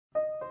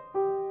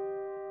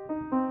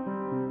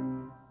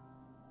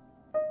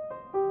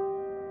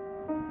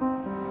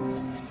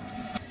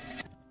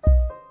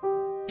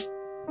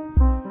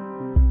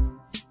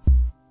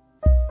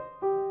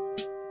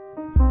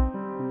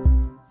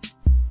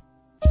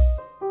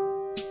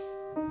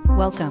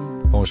Welcome.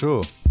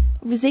 Bonjour.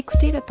 Vous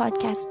écoutez le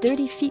podcast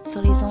Dirty Feet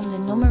sur les ondes de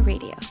No More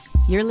Radio.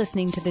 You're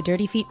listening to the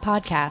Dirty Feet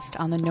podcast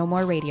on the No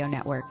More Radio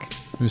Network.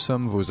 Nous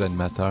sommes vos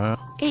animateurs,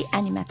 Et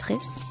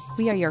animatrices.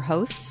 We are your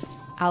hosts,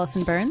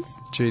 Allison Burns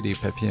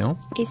JD Papillon.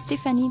 Et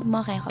Stéphanie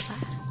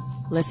Morin-Robert.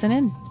 Listen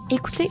in.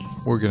 Écoutez.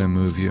 We're gonna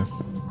move you.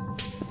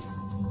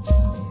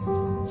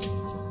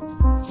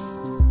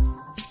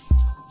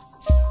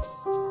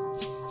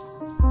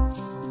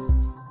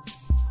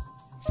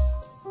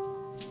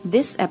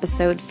 This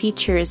episode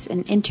features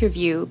an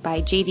interview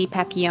by JD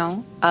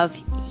Papillon of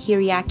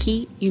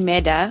Hiroaki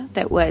Umeda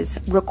that was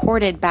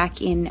recorded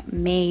back in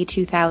May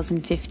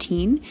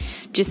 2015,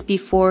 just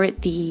before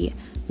the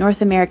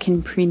North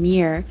American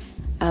premiere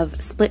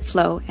of Split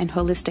Flow and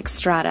Holistic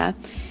Strata,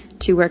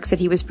 two works that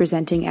he was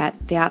presenting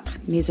at Théâtre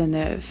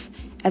Maisonneuve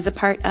as a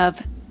part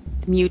of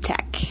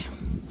MUTEK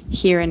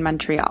here in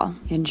Montreal.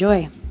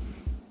 Enjoy.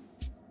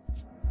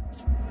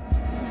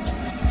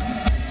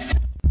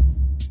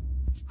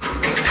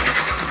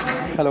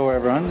 Hello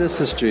everyone, this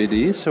is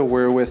JD. So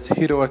we're with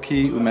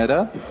Hiroaki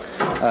Umeda,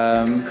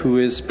 who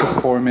is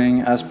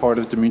performing as part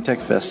of the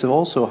MUTEK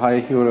Festival. So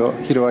hi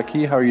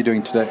Hiroaki, how are you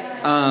doing today?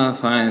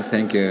 Fine,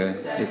 thank you.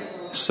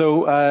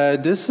 So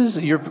this is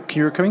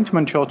you're coming to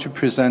Montreal to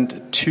present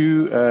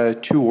two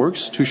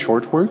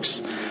short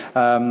works,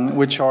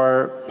 which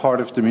are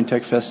part of the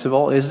MUTEK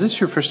Festival. Is this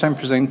your first time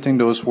presenting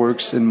those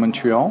works in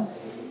Montreal?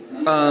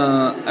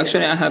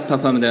 Actually, I have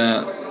performed.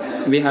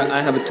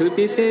 I have two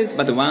pieces,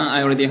 but one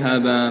I already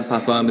have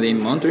performed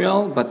in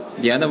Montreal,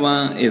 but the other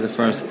one is the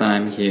first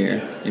time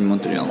here in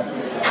Montreal.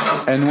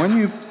 And when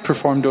you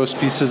performed those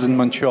pieces in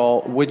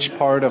Montreal, which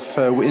part of,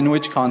 in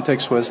which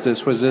context was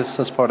this? Was this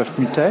as part of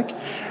MUTEK,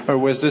 or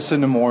was this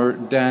in a more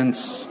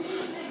dance,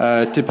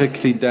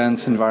 typically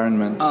dance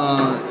environment?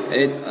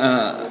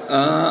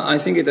 I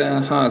think it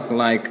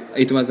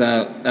it was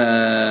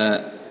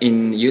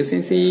in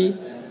UCC.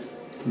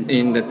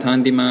 In the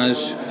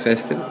Tandimage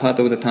festival, part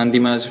of the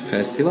Tandimage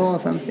festival or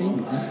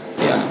something.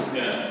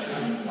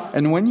 Yeah.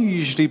 And when you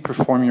usually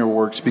perform your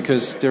works,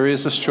 because there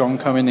is a strong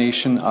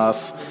combination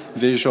of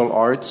visual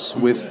arts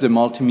with the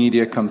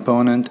multimedia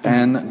component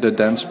and the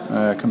dance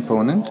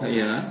component,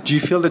 yeah. Do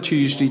you feel that you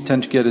usually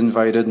tend to get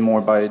invited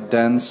more by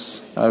dance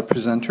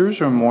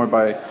presenters or more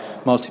by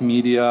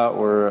multimedia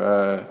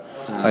or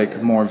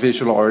like more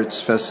visual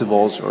arts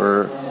festivals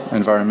or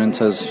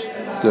environments as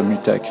the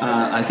MUTEK?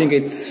 I think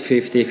it's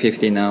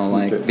 50-50 now,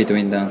 like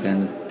between dance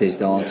and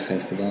digital art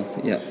festivals.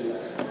 Yeah.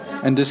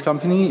 And this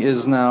company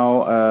is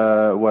now,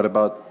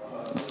 about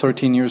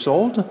 13 years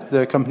old?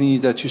 The company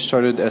that you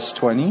started as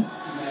 20?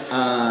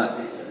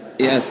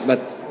 Yes,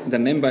 but the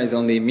member is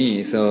only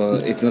me, so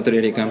it's not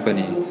really a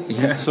company.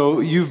 Yeah. So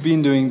you've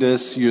been doing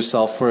this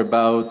yourself for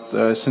about,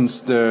 since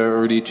the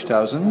early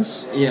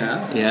 2000s?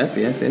 Yeah, yes.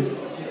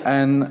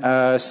 And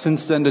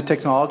since then, the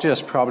technology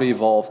has probably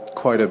evolved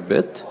quite a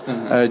bit.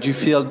 Uh-huh. Do you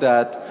feel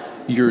that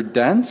your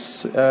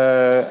dance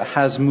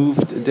has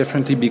moved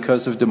differently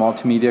because of the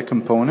multimedia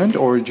component,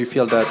 or do you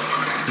feel that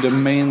the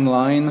main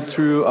line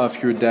through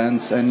of your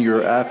dance and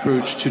your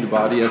approach to the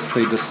body has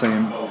stayed the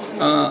same?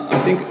 I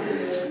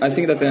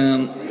think that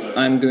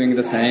I'm doing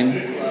the same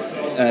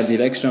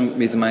direction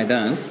with my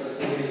dance.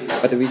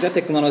 But with the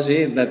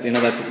technology that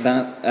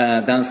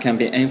dance can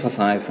be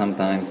emphasized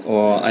sometimes,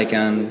 or I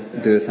can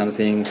do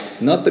something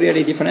not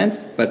really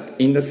different, but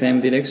in the same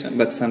direction,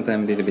 but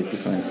sometimes a little bit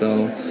different.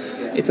 So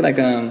it's like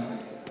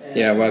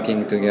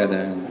working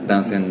together,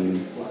 dance and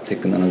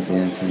technology,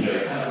 I think.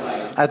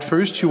 At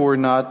first, you were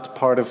not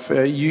part of.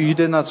 You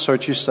did not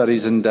start your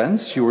studies in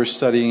dance. You were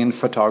studying in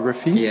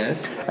photography.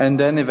 Yes. And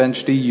then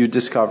eventually, you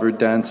discovered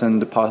dance and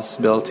the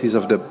possibilities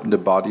of the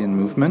body and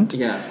movement.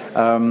 Yeah.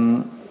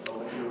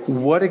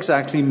 What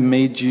exactly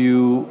made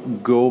you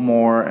go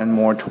more and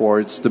more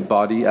towards the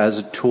body as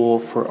a tool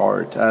for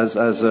art, as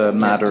a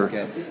matter?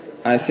 Yeah, okay.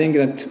 I think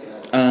that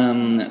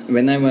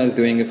when I was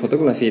doing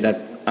photography,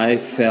 that I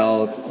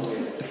felt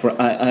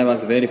I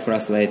was very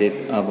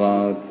frustrated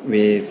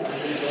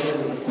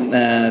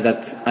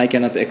that I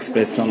cannot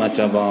express so much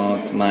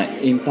about my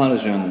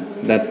impulsion.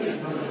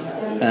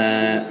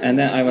 And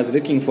then I was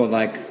looking for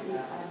live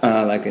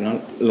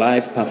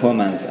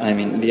performance. I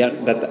mean,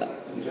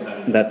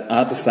 that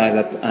art style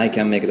that I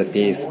can make the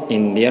piece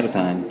in real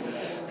time.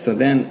 So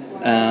then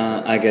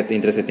I get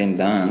interested in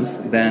dance.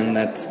 Then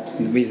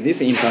with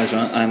this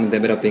impulsion, I'm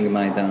developing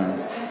my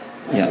dance.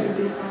 Yeah.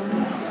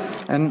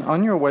 And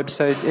on your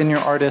website, in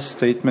your artist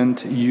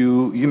statement,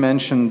 you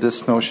mentioned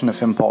this notion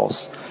of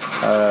impulse.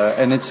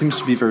 And it seems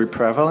to be very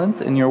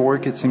prevalent in your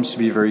work. It seems to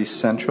be very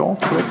central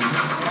to it.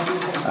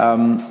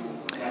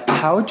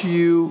 How do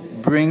you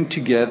bring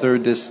together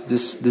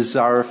this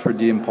desire for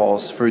the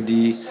impulse, for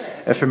the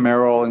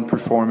ephemeral in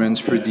performance,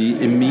 for the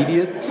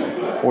immediate,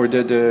 or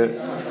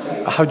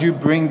how do you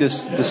bring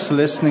this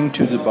listening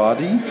to the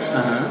body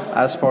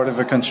as part of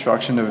a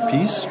construction of a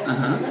piece,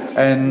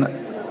 and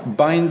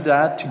bind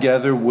that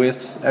together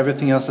with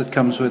everything else that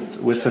comes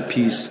with a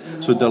piece?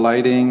 So the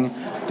lighting,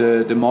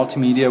 the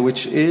multimedia,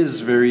 which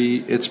is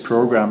it's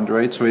programmed,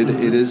 right? So it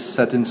is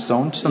set in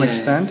stone to some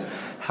extent.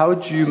 how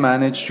do you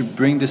manage to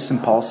bring this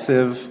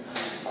impulsive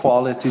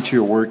quality to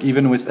your work,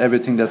 even with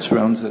everything that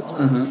surrounds it?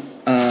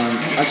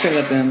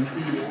 Actually,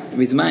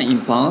 with my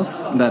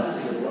impulse,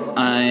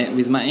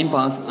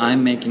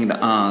 I'm making the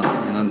art,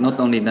 not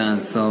only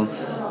dance. So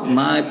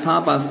my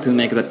purpose to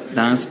make the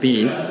dance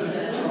piece,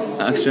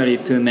 actually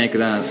to make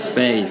the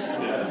space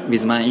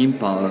with my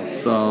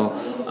impulse. So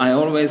I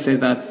always say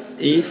that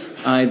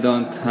if I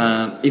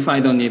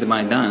don't need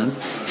my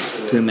dance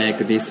to make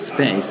this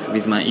space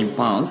with my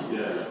impulse,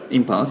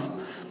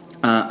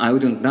 I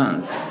wouldn't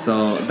dance.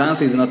 So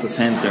dance is not the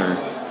center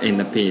in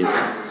the piece.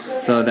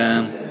 So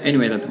then,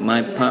 anyway, that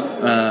my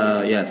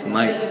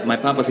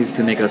purpose is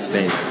to make a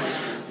space.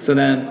 So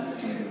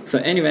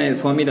anyway,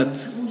 for me that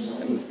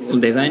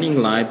designing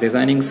light,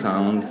 designing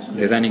sound,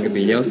 designing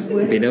video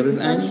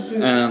design,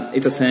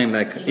 it's the same.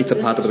 Like it's a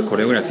part of the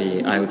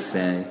choreography, I would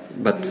say.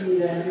 But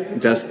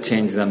just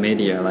change the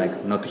media,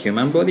 like not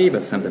human body,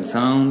 but sometimes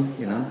sound,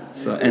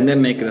 So and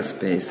then make the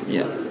space,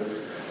 yeah.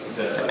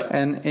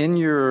 And in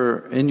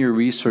your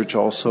research,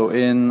 also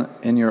in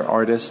your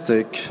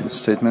artistic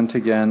statement,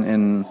 again,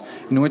 in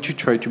what you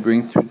try to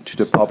bring to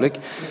the public,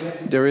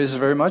 there is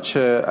very much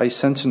I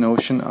sense a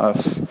notion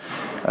of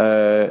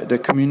the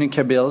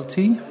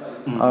communicability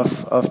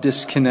of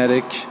this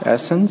kinetic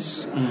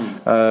essence.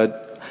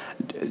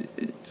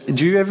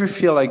 Do you ever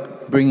feel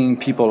like bringing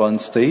people on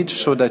stage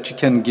so that you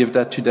can give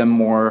that to them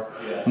more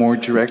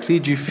directly?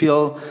 Do you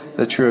feel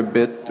that you're a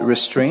bit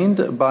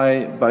restrained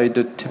by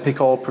the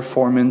typical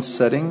performance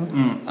setting?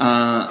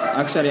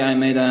 Actually, I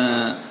made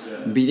a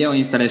video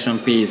installation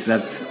piece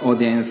that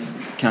audience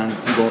can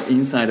go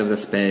inside of the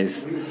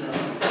space.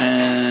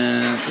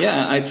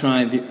 I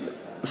tried.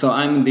 So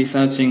I'm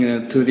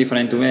researching two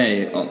different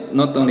ways,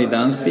 not only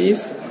dance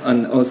piece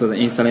and also the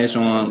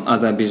installation of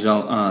other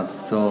visual art.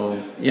 So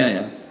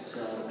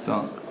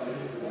So.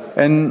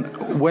 And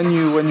when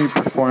you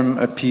perform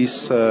a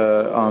piece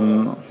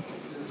on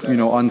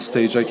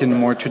stage, like in a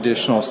more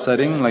traditional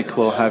setting, like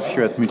we'll have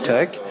here at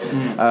MUTEK,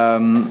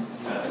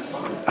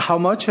 how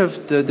much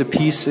of the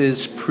piece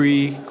is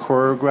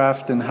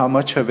pre-choreographed and how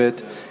much of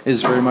it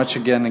is very much,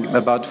 again,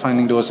 about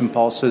finding those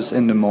impulses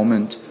in the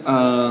moment?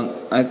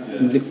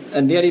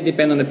 It really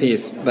depends on the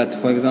piece. But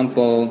for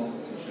example,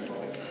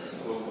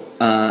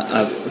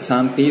 in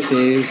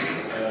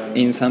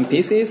some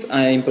pieces,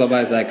 I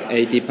improvise like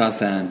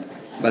 80%.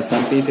 But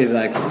some pieces,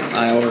 like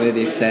I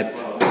already set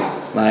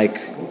like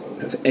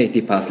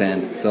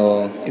 80%.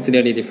 So it's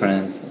really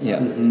different. Yeah.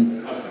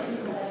 Mm-hmm.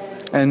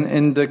 And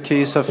in the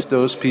case of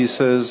those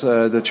pieces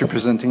that you're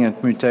presenting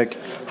at MUTEK,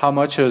 how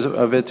much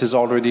of it is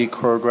already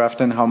choreographed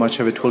and how much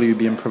of it will you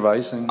be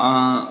improvising?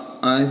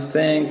 I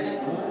think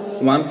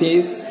one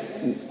piece,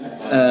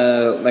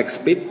 like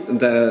Split,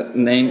 the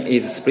name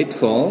is Split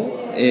Fall,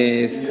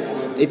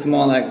 it's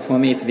more like, for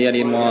me, it's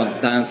really more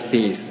dance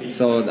piece.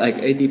 So like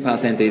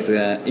 80% is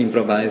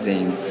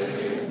improvising.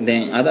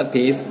 Then other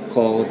piece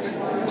called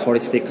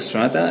Holistic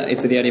Strata,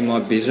 it's really more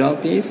visual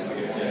piece.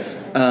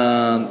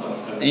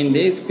 In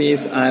this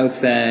piece, I would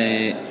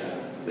say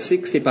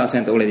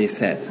 60% already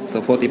set,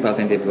 so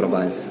 40%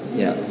 improvised.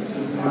 Yeah.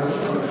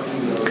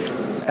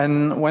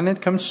 And when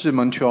it comes to the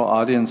Montreal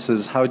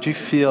audiences, how do you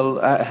feel?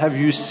 Have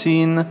you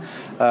seen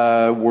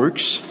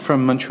works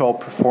from Montreal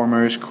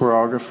performers,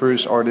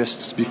 choreographers,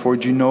 artists before?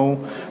 Do you know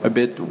a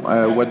bit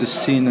what the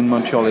scene in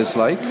Montreal is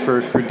like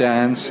for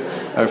dance,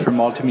 for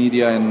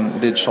multimedia and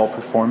digital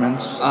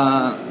performance?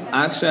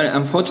 Actually,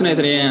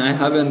 unfortunately, I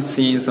haven't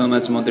seen so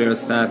much Montreal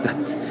stuff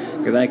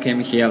because I came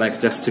here like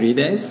just 3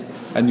 days.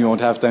 And you won't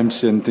have time to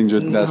see anything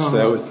during that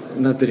out?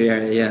 Not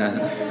really,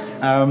 yeah.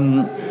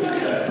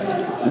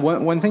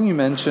 One thing you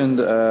mentioned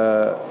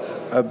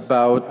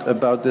about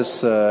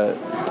this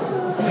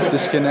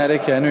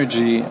kinetic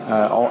energy,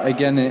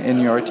 again in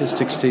your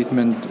artistic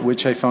statement,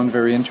 which I found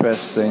very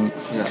interesting,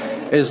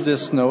 is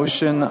this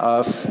notion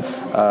of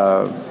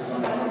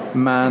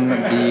man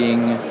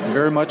being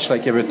very much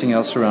like everything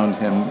else around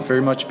him,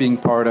 very much being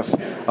part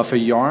of a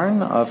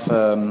yarn, of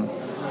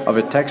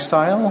a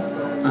textile,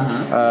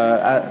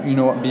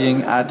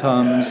 being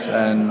atoms,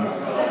 and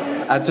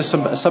at the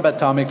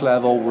subatomic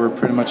level, we're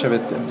pretty much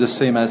the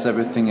same as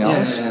everything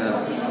else.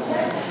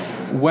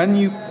 When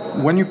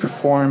you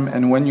perform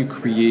and when you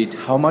create,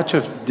 how much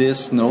of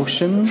this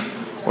notion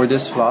or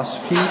this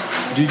philosophy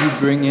do you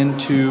bring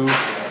into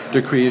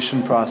the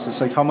creation process?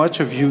 Like, how much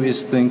of you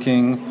is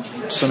thinking,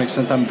 to some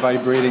extent, I'm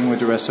vibrating with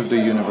the rest of the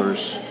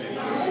universe?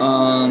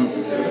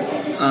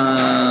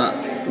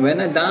 When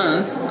I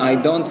dance, I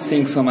don't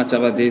think so much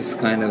about this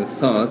kind of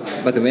thoughts,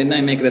 but when I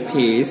make the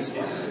piece,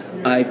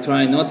 I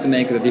try not to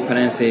make the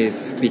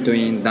differences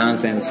between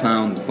dance and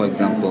sound, for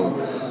example.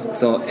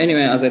 So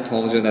anyway, as I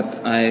told you,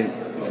 that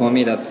for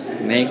me,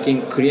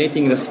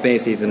 creating the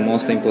space is the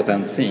most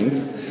important thing,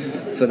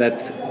 so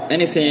that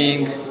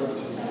anything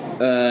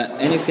that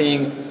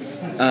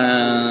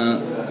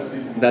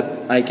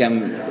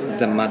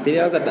the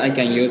material that I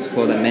can use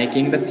for the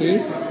making the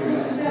piece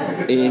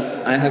is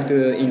I have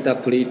to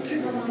interpret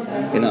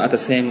at the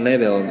same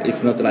level.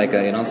 It's not like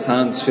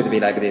sound should be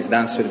like this,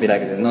 dance should be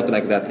like this. Not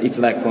like that. It's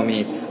like for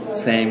me, it's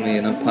same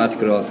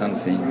particle or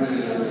something.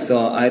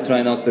 So I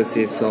try not to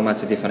see so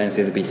much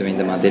differences between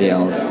the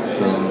materials.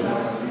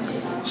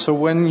 So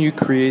when you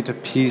create a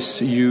piece,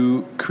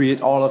 you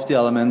create all of the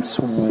elements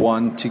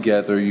one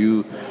together.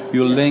 You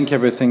link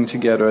everything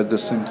together at the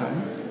same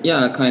time.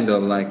 Yeah, kind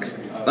of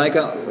like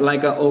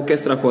a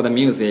orchestra for the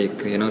music.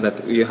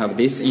 That you have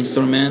this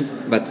instrument,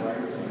 but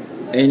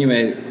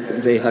anyway,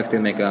 they have to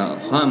make a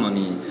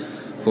harmony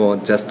for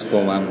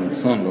one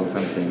song or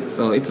something.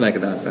 So it's like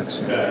that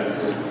actually.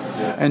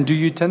 And do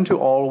you tend to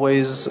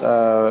always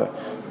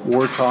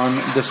work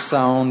on the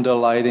sound, the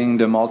lighting,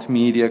 the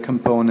multimedia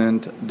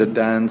component, the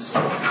dance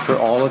for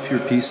all of your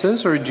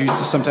pieces, or do you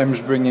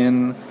sometimes bring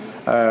in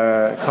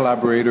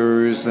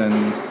collaborators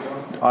and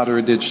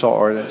other digital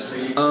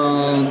artists?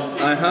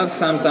 I have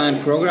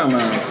sometimes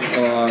programmers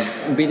or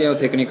video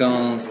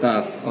technical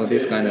stuff or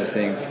these kind of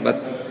things, but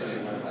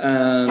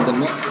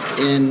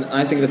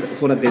I think that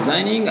for the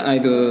designing I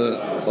do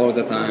all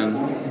the time.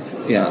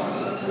 Yeah.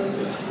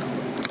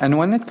 And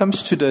when it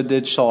comes to the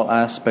digital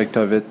aspect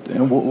of it,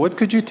 what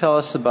could you tell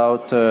us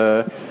about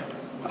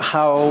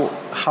how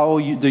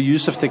the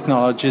use of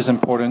technology is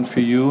important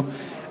for you,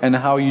 and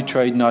how you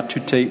try not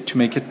to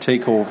make it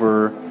take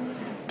over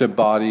the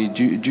body?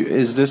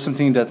 Is this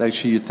something that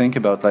actually you think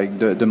about, like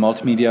the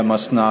multimedia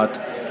must not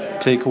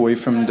take away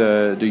from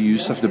the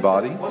use of the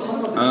body?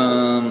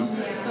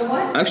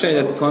 Actually,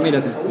 that for me,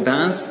 that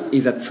dance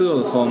is a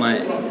tool for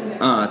my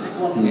art,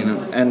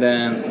 and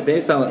then a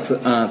digital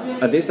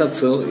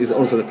tool is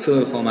also the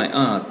tool for my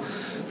art.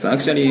 So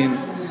actually,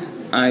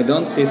 I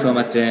don't see so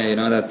much,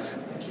 that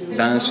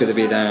dance should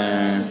be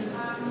the.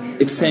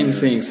 It's same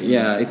things,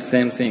 yeah. It's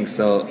same things.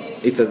 So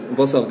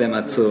both of them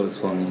are tools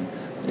for me,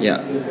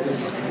 yeah.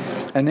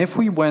 And if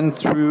we went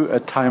through a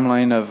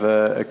timeline of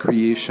a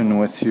creation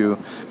with you,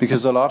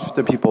 because a lot of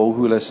the people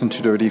who listen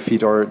to Dirty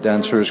Feet are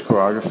dancers,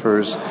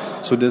 choreographers,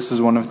 so this is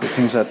one of the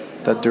things that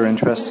they're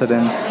interested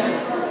in.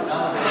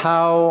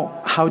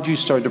 How do you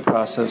start the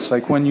process?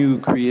 Like when you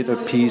create a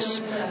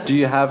piece, do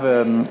you have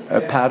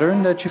a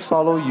pattern that you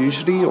follow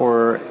usually,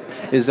 or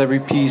is every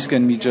piece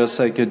going to be just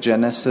like a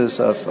genesis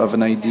of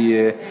an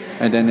idea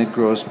and then it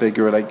grows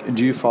bigger? Like,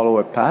 do you follow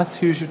a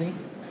path usually?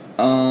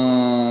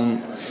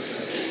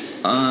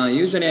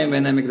 Usually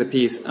when I make the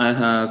piece,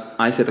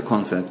 I set a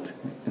concept,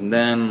 and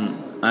then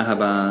I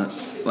have a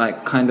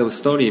kind of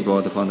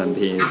storyboard for the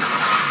piece,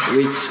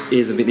 which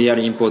is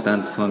really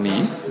important for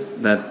me.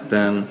 That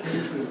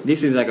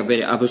this is like a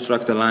very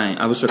abstract drawing.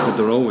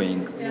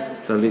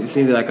 So this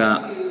is like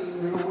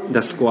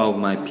the score of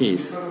my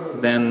piece.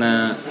 Then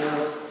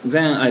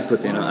I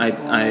put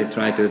I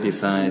try to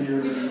decide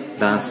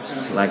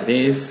dance like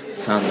this,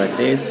 sound like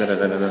this, da da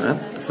da da da.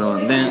 So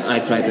then I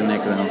try to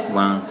make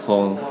one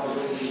whole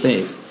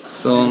space.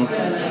 So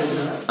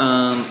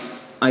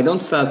I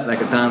don't start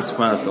like a dance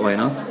first or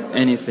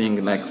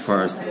anything like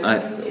first.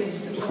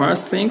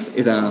 First things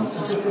is an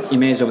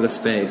image of the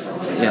space.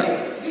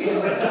 Yeah.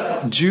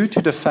 Due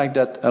to the fact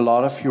that a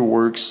lot of your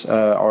works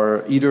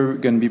are either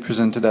going to be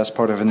presented as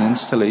part of an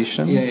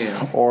installation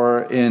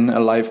or in a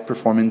live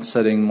performance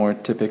setting, more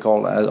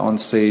typical on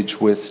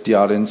stage with the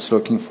audience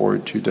looking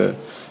forward to the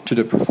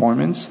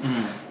performance,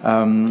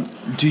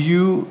 do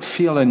you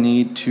feel a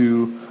need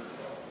to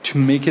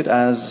make it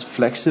as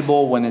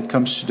flexible when it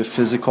comes to the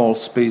physical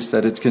space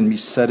that it can be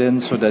set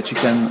in, so that you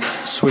can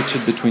switch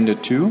it between the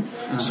two?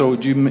 So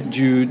do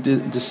you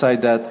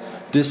decide that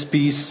this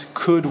piece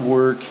could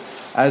work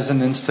as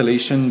an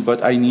installation,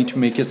 but I need to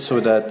make it so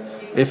that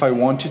if I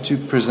wanted to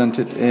present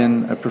it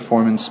in a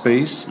performance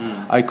space,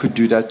 I could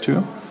do that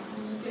too?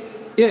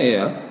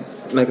 Yeah,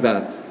 like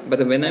that.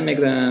 But when I make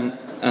the,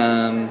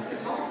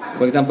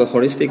 for example,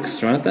 holistic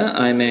strata,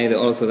 I made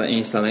also the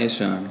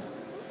installation,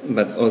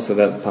 but also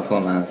the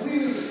performance.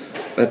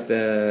 But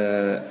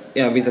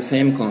with the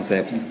same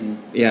concept.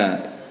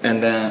 Yeah.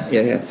 And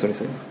sorry.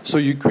 So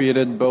you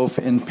created both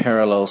in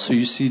parallel. So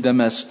you see them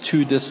as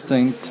two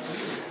distinct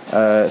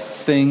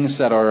things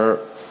that are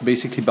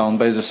basically bound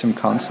by the same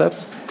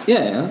concept.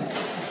 Yeah.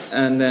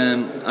 And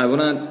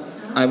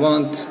I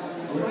want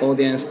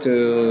audience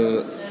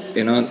to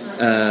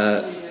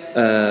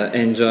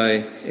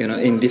enjoy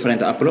in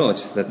different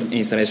approach, that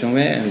installation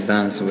way and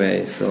dance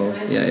way. So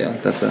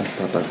that's a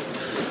purpose.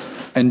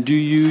 And do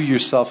you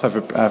yourself have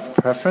a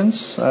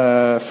preference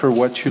for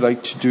what you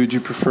like to do? Do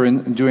you prefer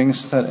doing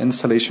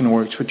installation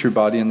works with your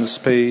body in the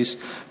space?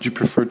 Do you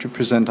prefer to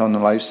present on a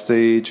live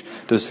stage?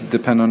 Does it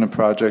depend on the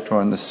project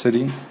or on the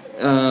city?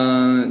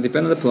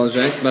 Depend on the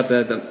project, but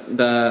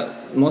the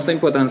most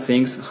important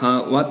things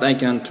what I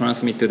can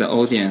transmit to the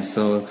audience.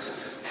 So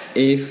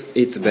if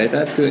it's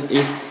better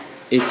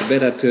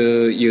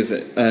to use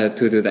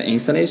to do the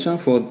installation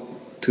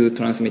to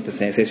transmit the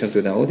sensation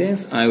to the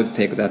audience, I would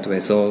take that way.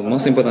 So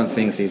most important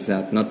things is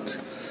that not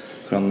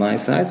from my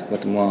side,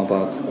 but more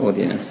about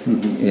audience.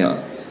 Mm-hmm.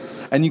 Yeah.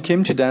 And you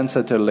came to dance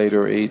at a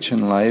later age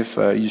in life.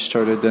 You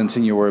started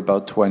dancing, you were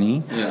about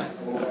 20. Yeah.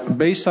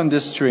 based on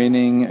this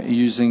training,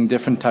 using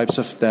different types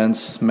of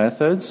dance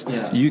methods,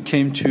 you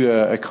came to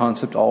a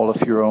concept all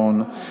of your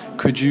own.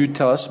 Could you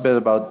tell us a bit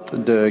about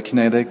the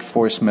kinetic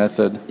force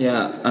method?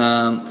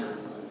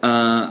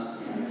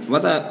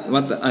 What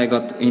I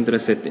got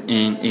interested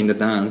in the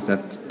dance,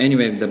 that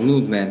anyway the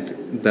movement,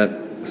 that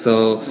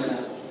so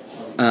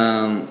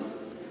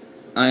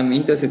I'm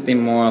interested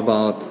in more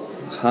about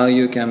how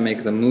you can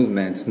make the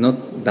movement,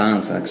 not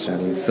dance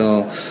actually.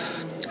 So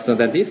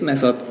that this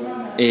method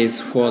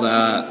is for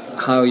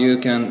how you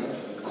can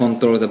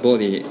control the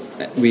body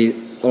with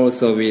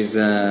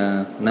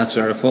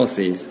natural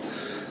forces.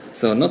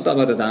 So not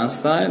about the dance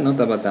style, not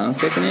about dance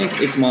technique.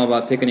 It's more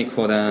about technique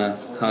for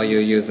how you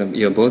use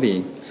your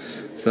body.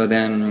 So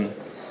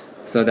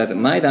that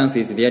my dance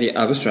is really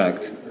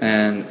abstract,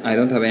 and I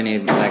don't have any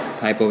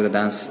type of the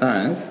dance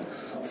stance.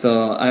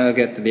 So I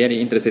got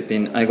really interested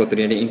in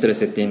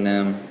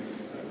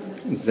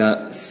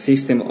the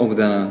system of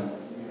the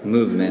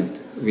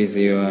movement with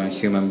your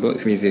human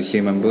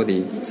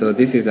body. So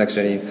this is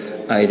actually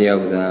idea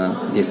of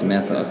this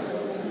method.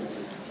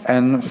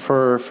 And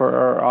for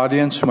our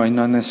audience who might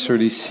not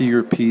necessarily see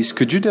your piece,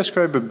 could you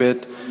describe a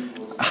bit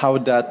how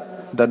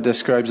that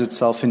describes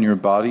itself in your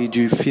body?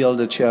 Do you feel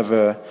that you have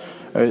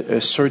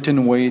a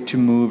certain way to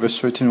move, a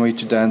certain way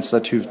to dance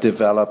that you've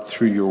developed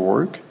through your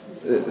work?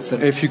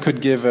 If you could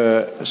give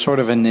a sort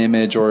of an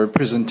image or a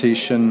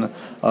presentation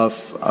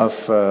of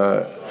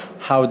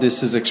how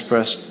this is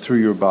expressed through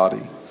your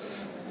body.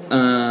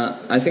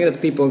 I think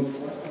that people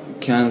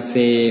can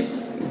see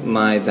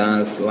my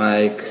dance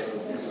like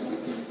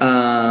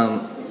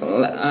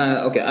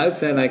okay, I would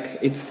say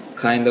it's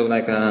kind of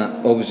like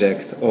an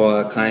object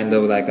or kind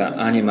of like an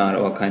animal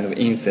or kind of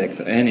insect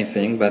or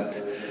anything,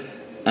 but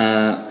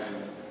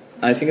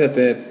I think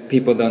that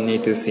people don't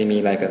need to see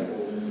me like a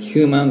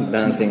human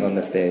dancing on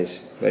the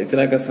stage, but it's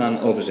like some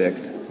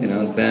object,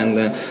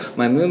 Then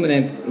my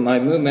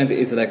movement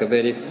is like a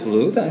very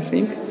fluid, I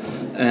think,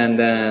 and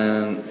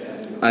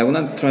I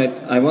want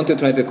to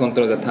try to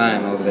control the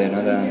time of the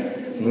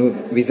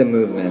with the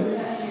movement.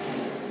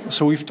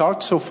 So we've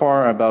talked so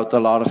far about a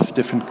lot of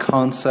different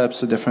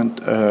concepts, different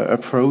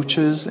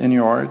approaches in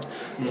your art,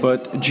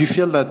 but do you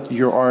feel that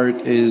your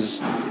art is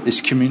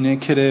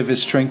communicative,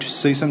 is trying to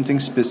say something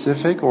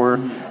specific, or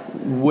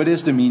what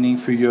is the meaning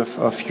for you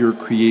of your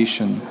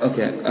creation?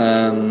 Okay,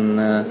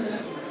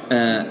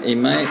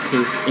 in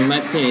my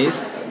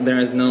piece, there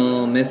is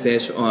no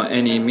message or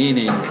any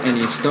meaning,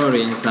 any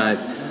story inside.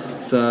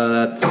 So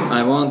that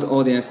I want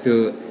audience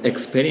to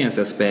experience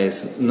a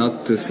space,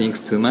 not to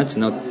think too much,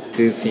 not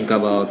to think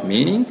about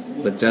meaning,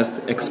 but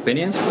just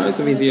experience first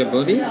with your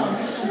body.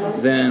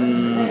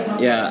 Then,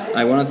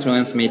 I want to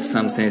transmit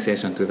some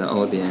sensation to the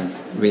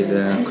audience with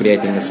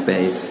creating a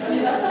space.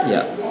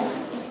 Yeah.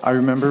 I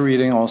remember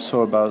reading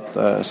also about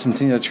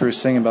something that you were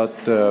saying about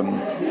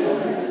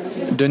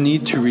the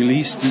need to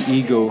release the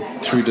ego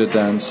through the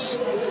dance.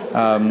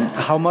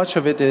 How much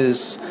of it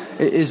is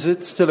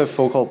it still a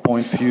focal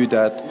point for you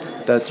that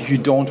you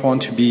don't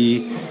want to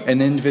be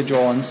an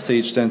individual on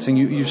stage dancing?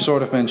 You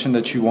sort of mentioned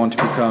that you want to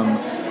become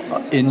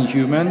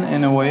inhuman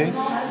in a way.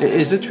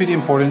 Is it really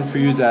important for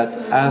you that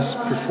as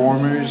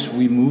performers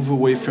we move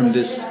away from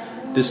this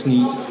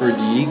need for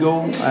the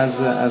ego as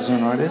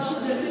an artist?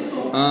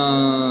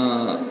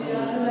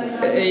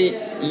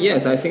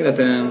 Yes, I think that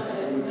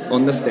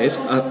on the stage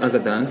as a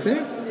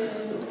dancer,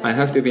 I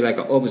have to be like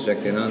an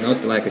object,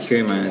 not like a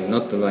human,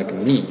 not like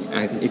me.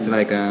 It's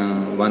like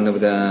one of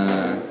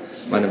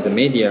the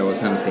media or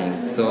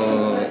something.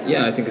 So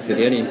I think it's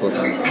really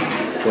important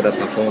for the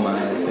performer,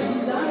 I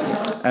think.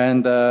 Yeah.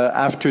 And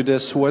after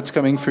this, what's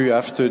coming for you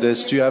after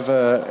this? Do you have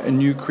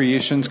new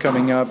creations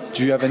coming up?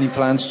 Do you have any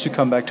plans to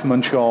come back to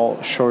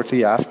Montreal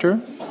shortly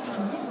after?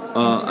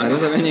 I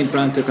don't have any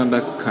plan to come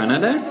back to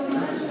Canada,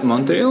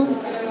 Montreal,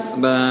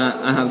 but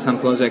I have some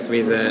project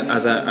with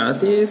other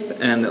artists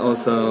and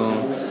also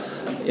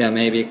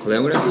maybe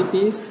choreography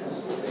piece,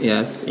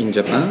 yes, in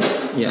Japan,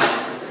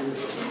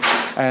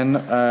 And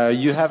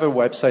you have a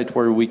website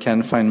where we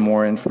can find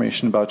more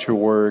information about your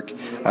work,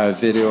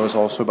 videos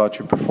also about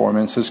your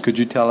performances. Could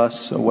you tell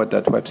us what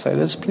that website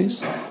is, please?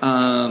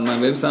 My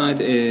website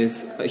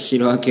is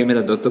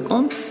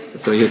hiroakiumeda.com,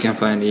 so you can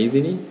find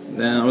easily.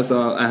 Then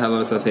also I have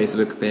also a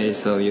Facebook page,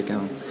 so you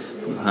can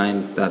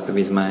find that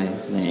with my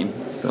name.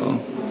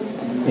 So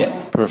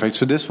Perfect.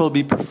 So this will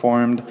be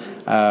performed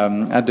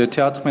at the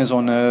Théâtre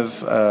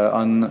Maisonneuve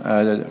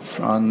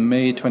on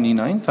May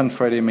 29th, on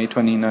Friday, May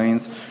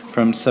 29th,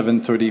 from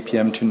 7:30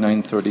 p.m. to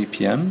 9:30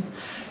 p.m.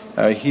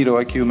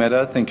 Hiroaki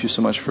Umeda, thank you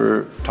so much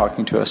for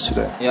talking to us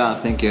today. Yeah,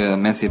 thank you.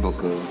 Merci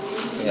beaucoup.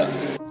 Yeah.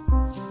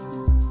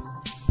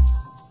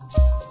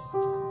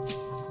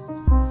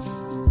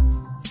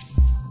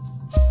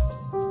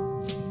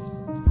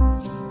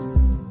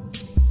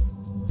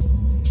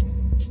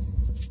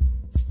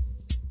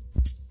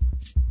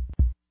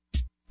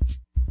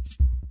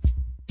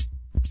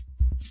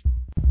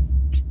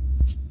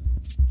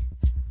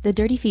 The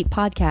Dirty Feet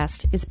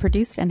podcast is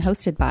produced and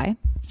hosted by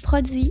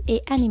Produit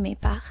et animé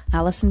par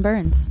Allison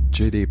Burns,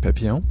 JD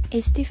Papillon,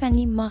 et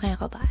Stéphanie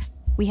Morin-Robert.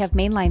 We have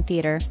Mainline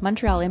Theatre,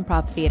 Montreal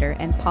Improv Theatre,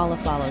 and Paul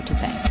Aflalo to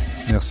thank.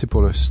 Merci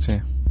pour le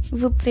soutien.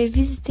 Vous pouvez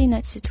visiter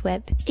notre site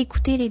web,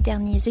 écouter les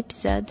derniers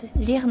épisodes,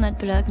 lire notre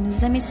blog,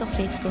 nous aimer sur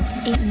Facebook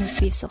et nous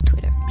suivre sur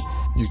Twitter.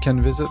 You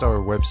can visit our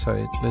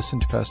website,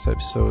 listen to past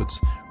episodes,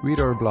 read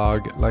our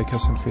blog, like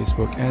us on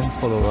Facebook, and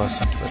follow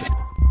us on Twitter.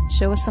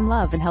 Show us some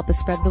love and help us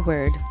spread the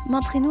word.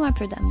 Montrez-nous un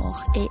peu d'amour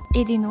et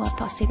aidez-nous à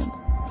passer le mot.